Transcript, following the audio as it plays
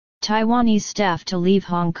Taiwanese staff to leave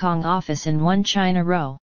Hong Kong office in one China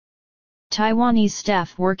row. Taiwanese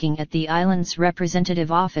staff working at the island's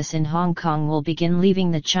representative office in Hong Kong will begin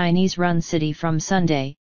leaving the Chinese-run city from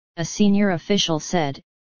Sunday, a senior official said,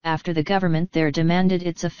 after the government there demanded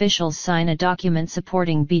its officials sign a document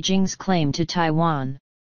supporting Beijing's claim to Taiwan.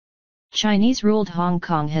 Chinese-ruled Hong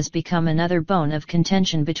Kong has become another bone of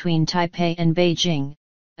contention between Taipei and Beijing,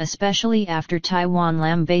 especially after Taiwan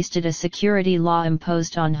lambasted a security law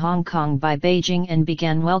imposed on Hong Kong by Beijing and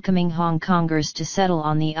began welcoming Hong Kongers to settle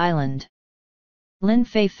on the island. Lin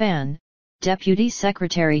Fei-fan, Deputy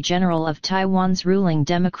Secretary General of Taiwan's ruling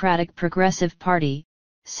Democratic Progressive Party,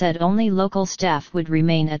 said only local staff would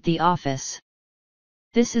remain at the office.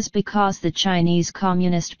 This is because the Chinese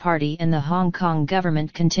Communist Party and the Hong Kong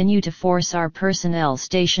government continue to force our personnel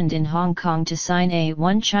stationed in Hong Kong to sign a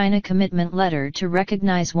One China commitment letter to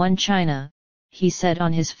recognize One China, he said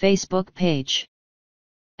on his Facebook page.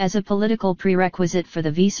 As a political prerequisite for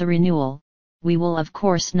the visa renewal, we will of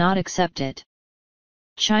course not accept it.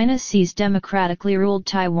 China sees democratically ruled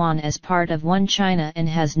Taiwan as part of One China and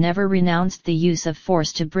has never renounced the use of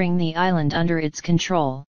force to bring the island under its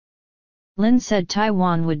control. Lin said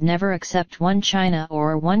Taiwan would never accept One China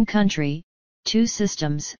or One Country, Two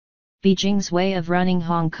Systems, Beijing's way of running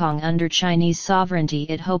Hong Kong under Chinese sovereignty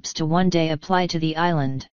it hopes to one day apply to the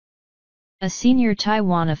island. A senior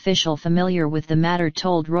Taiwan official familiar with the matter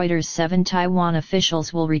told Reuters 7 Taiwan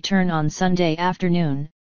officials will return on Sunday afternoon,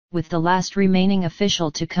 with the last remaining official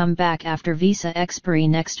to come back after visa expiry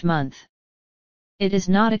next month. It is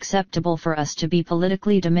not acceptable for us to be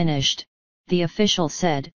politically diminished, the official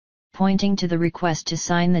said, pointing to the request to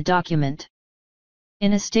sign the document.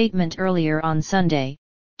 In a statement earlier on Sunday,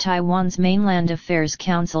 Taiwan's Mainland Affairs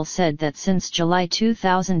Council said that since July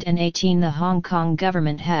 2018 the Hong Kong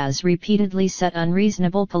government has repeatedly set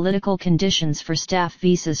unreasonable political conditions for staff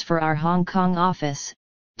visas for our Hong Kong office,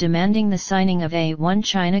 demanding the signing of a One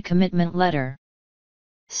China commitment letter.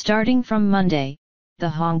 Starting from Monday, the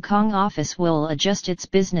Hong Kong office will adjust its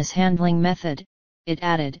business handling method, it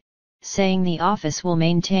added, saying the office will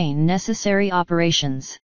maintain necessary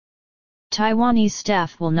operations. Taiwanese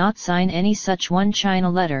staff will not sign any such One China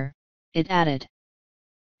letter, it added.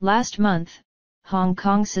 Last month, Hong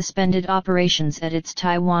Kong suspended operations at its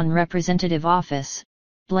Taiwan representative office,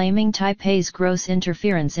 blaming Taipei's gross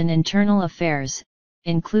interference in internal affairs,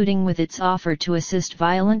 including with its offer to assist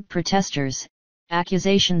violent protesters,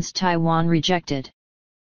 accusations Taiwan rejected.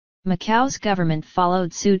 Macau's government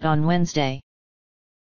followed suit on Wednesday.